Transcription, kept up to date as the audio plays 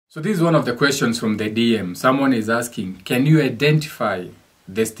So this is one of the questions from the DM. Someone is asking, can you identify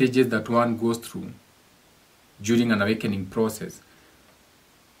the stages that one goes through during an awakening process?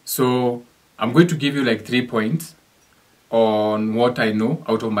 So I'm going to give you like 3 points on what I know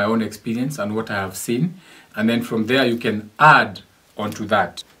out of my own experience and what I have seen. And then from there you can add onto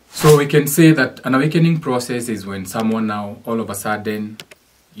that. So we can say that an awakening process is when someone now all of a sudden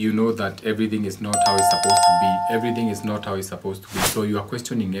you know that everything is not how it's supposed to be. Everything is not how it's supposed to be. So you are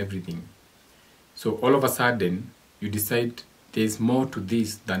questioning everything. So all of a sudden, you decide there's more to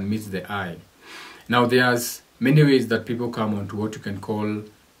this than meets the eye. Now there's many ways that people come onto what you can call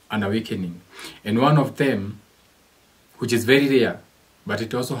an awakening. And one of them, which is very rare, but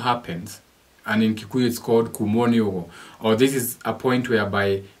it also happens, and in Kikuyu it's called kumonyogo, or this is a point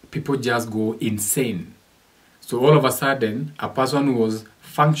whereby people just go insane. So all of a sudden, a person who was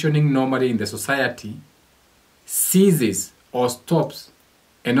functioning normally in the society ceases or stops,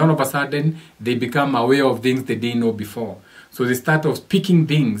 and all of a sudden they become aware of things they didn't know before. So they start off speaking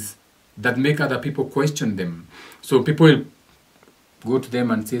things that make other people question them. So people will go to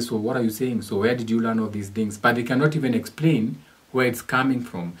them and say, so what are you saying? So where did you learn all these things? But they cannot even explain where it's coming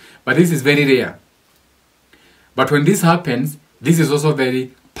from. But this is very rare. But when this happens, this is also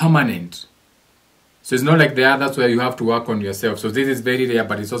very permanent. So it's not like the others where you have to work on yourself. So this is very rare,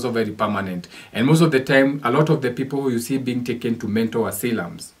 but it's also very permanent. And most of the time, a lot of the people who you see being taken to mental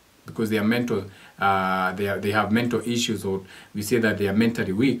asylums, because they are mental, they have mental issues, or we say that they are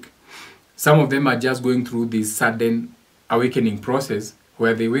mentally weak. Some of them are just going through this sudden awakening process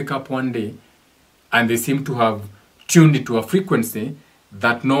where they wake up one day and they seem to have tuned into a frequency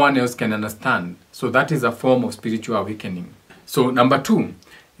that no one else can understand. So that is a form of spiritual awakening. So number 2,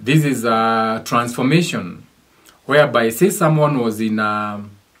 this is a transformation whereby, say someone was in a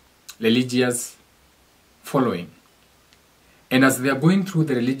religious following, and as they are going through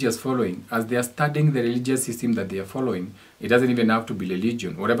the religious following, as they are studying the religious system that they are following, it doesn't even have to be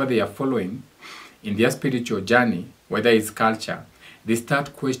religion. Whatever they are following in their spiritual journey, whether it's culture, they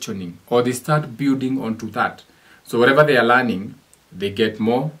start questioning or they start building onto that. So whatever they are learning, they get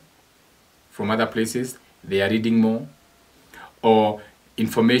more from other places, they are reading more, or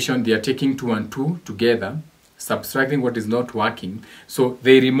information, they are taking 2 and 2 together, subtracting what is not working. So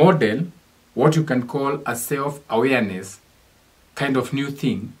they remodel what you can call a self-awareness kind of new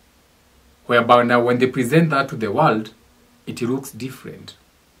thing, whereby now when they present that to the world, it looks different.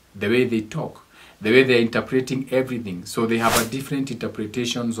 The way they talk, the way they're interpreting everything. So they have a different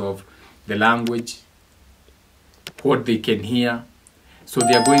interpretations of the language, what they can hear. So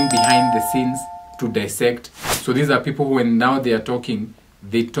they are going behind the scenes to dissect. So these are people who, when now they are talking,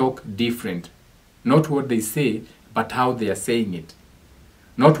 they talk different. Not what they say, but how they are saying it.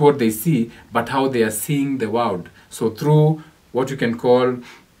 Not what they see, but how they are seeing the world. So through what you can call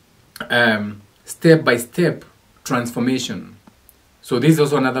step-by-step transformation. So this is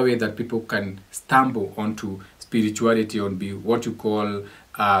also another way that people can stumble onto spirituality, on be what you call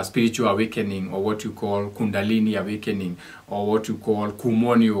spiritual awakening, or what you call kundalini awakening, or what you call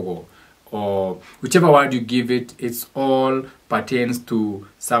kumonyogo, or whichever word you give it, it's all pertains to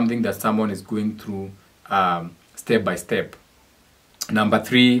something that someone is going through step by step. Number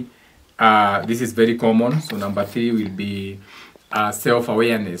 3, this is very common. So number 3 will be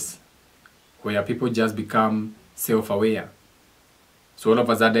self-awareness, where people just become self-aware. So all of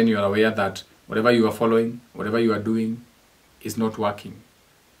a sudden you are aware that whatever you are following, whatever you are doing is not working.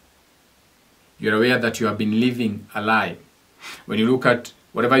 You are aware that you have been living a lie. When you look at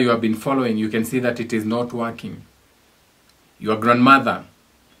whatever you have been following, you can see that it is not working. Your grandmother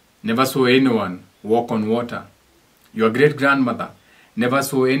never saw anyone walk on water. Your great-grandmother never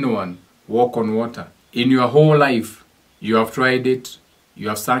saw anyone walk on water. In your whole life, you have tried it. You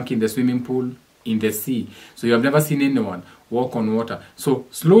have sunk in the swimming pool, in the sea. So you have never seen anyone walk on water. So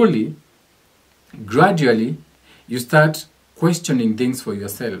slowly, gradually, you start questioning things for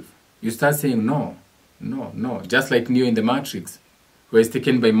yourself. You start saying, no, no, no. Just like Neo in the Matrix, who is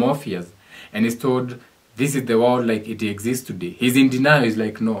taken by Morpheus and is told, this is the world like it exists today. He's in denial. He's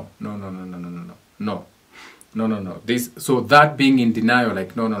like, no, no, no, no, no, no, no, no, no, no, no. This, so that being in denial,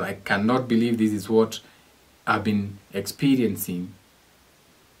 like, no, no, I cannot believe this is what I've been experiencing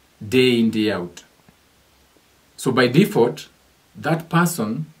day in, day out. So by default, that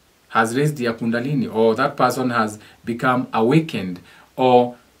person has raised their kundalini, or that person has become awakened,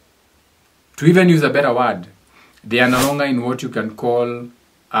 or to even use a better word, they are no longer in what you can call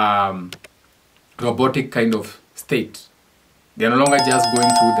robotic kind of state. They are no longer just going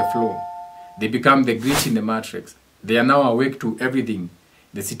through the flow. They become the glitch in the matrix. They are now awake to everything,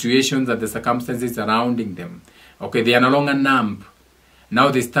 the situations and the circumstances surrounding them. Okay, they are no longer numb. Now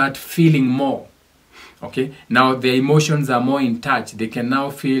they start feeling more. Okay, now their emotions are more in touch. They can now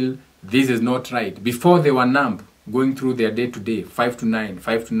feel this is not right. Before they were numb, going through their day-to-day, 5 to 9,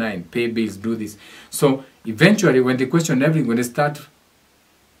 5 to 9, pay bills, do this. So eventually when they question everything, when they start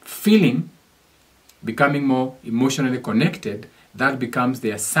feeling, becoming more emotionally connected, that becomes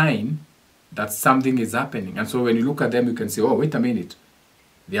their sign that something is happening. And so when you look at them, you can say, oh, wait a minute.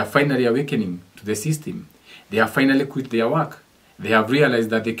 They are finally awakening to the system. They have finally quit their work. They have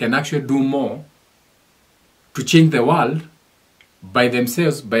realized that they can actually do more to change the world by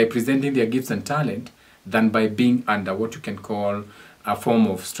themselves, by presenting their gifts and talent, than by being under what you can call a form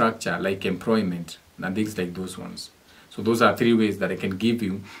of structure like employment and things like those ones. So those are 3 ways that I can give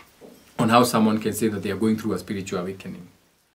you on how someone can say that they are going through a spiritual awakening.